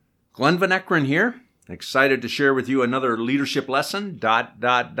Glenn Van Eckeren here, excited to share with you another leadership lesson,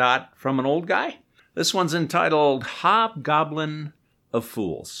 from an old guy. This one's entitled Hobgoblin of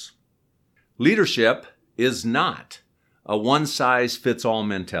Fools. Leadership is not a one-size-fits-all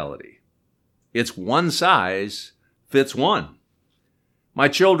mentality. It's one size fits one. My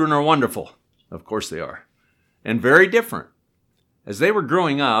children are wonderful. Of course they are. And very different. As they were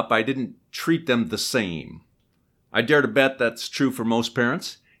growing up, I didn't treat them the same. I dare to bet that's true for most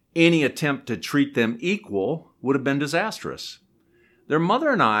parents. Any attempt to treat them equal would have been disastrous. Their mother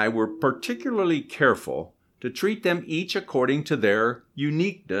and I were particularly careful to treat them each according to their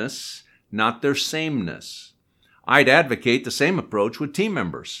uniqueness, not their sameness. I'd advocate the same approach with team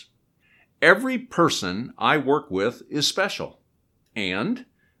members. Every person I work with is special, and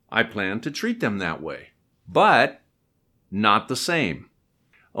I plan to treat them that way, but not the same.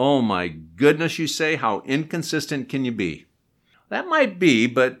 Oh my goodness, you say, how inconsistent can you be? That might be,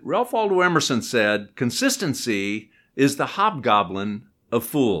 but Ralph Waldo Emerson said, consistency is the hobgoblin of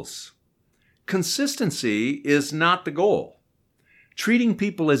fools. Consistency is not the goal. Treating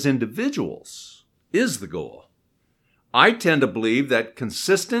people as individuals is the goal. I tend to believe that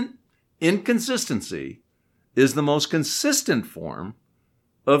consistent inconsistency is the most consistent form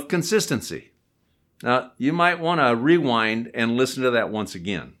of consistency. Now, you might want to rewind and listen to that once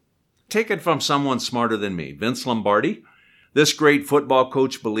again. Take it from someone smarter than me, Vince Lombardi. This great football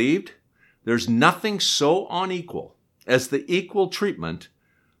coach believed there's nothing so unequal as the equal treatment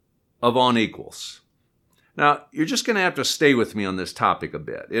of unequals. Now, you're just going to have to stay with me on this topic a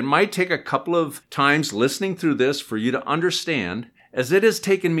bit. It might take a couple of times listening through this for you to understand, as it has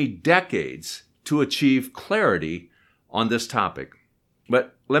taken me decades to achieve clarity on this topic.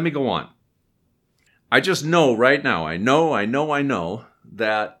 But let me go on. I just know right now, I know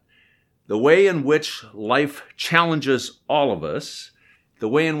that the way in which life challenges all of us, the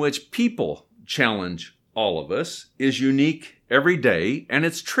way in which people challenge all of us is unique every day, and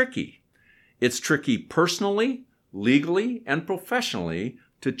it's tricky. It's tricky personally, legally, and professionally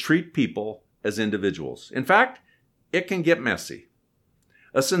to treat people as individuals. In fact, it can get messy.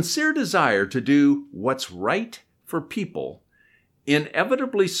 A sincere desire to do what's right for people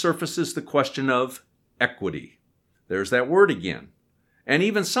inevitably surfaces the question of equity. There's that word again. And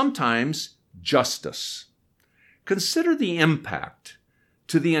even sometimes justice. Consider the impact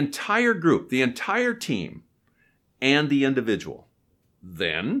to the entire group, the entire team, and the individual.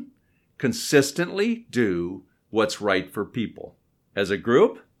 Then, consistently do what's right for people, as a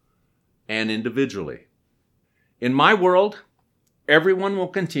group and individually. In my world, everyone will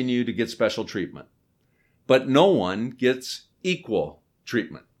continue to get special treatment, but no one gets equal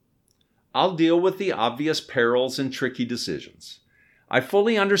treatment. I'll deal with the obvious perils and tricky decisions. I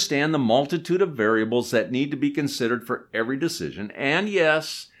fully understand the multitude of variables that need to be considered for every decision, and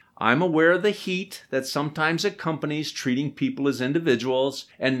yes, I'm aware of the heat that sometimes accompanies treating people as individuals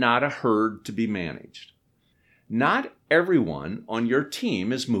and not a herd to be managed. Not everyone on your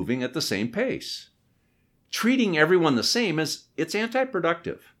team is moving at the same pace. Treating everyone the same it's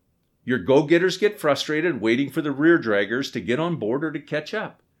anti-productive. Your go-getters get frustrated waiting for the rear draggers to get on board or to catch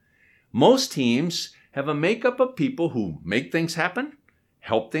up. Most teams have a makeup of people who make things happen,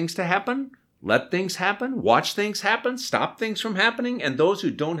 help things to happen, let things happen, watch things happen, stop things from happening, and those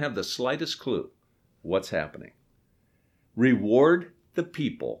who don't have the slightest clue what's happening. Reward the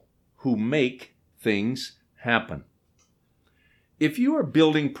people who make things happen. If you are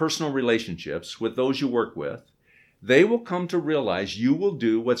building personal relationships with those you work with, they will come to realize you will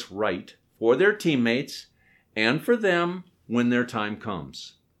do what's right for their teammates and for them when their time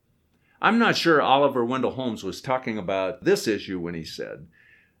comes. I'm not sure Oliver Wendell Holmes was talking about this issue when he said,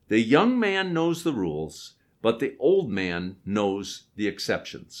 "The young man knows the rules, but the old man knows the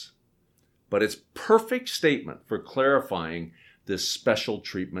exceptions." But it's a perfect statement for clarifying this special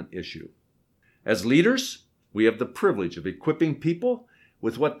treatment issue. As leaders, we have the privilege of equipping people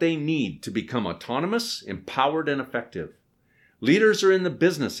with what they need to become autonomous, empowered, and effective. Leaders are in the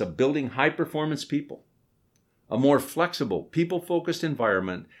business of building high-performance people. A more flexible, people-focused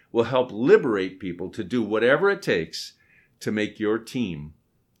environment will help liberate people to do whatever it takes to make your team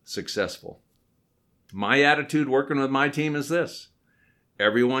successful. My attitude working with my team is this: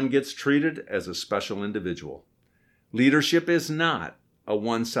 everyone gets treated as a special individual. Leadership is not a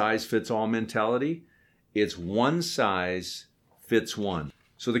one-size-fits-all mentality. It's one size fits one.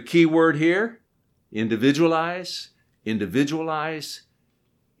 So the key word here, individualize, individualize,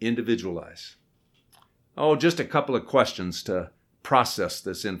 individualize. Oh, just a couple of questions to process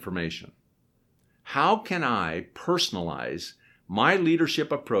this information. How can I personalize my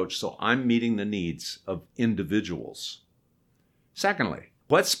leadership approach so I'm meeting the needs of individuals? Secondly,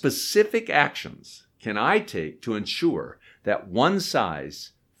 What specific actions can I take to ensure that one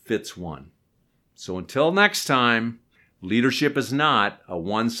size fits one? So until next time, leadership is not a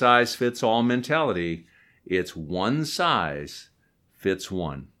one-size-fits-all mentality. It's one size fits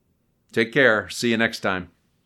one. Take care. See you next time.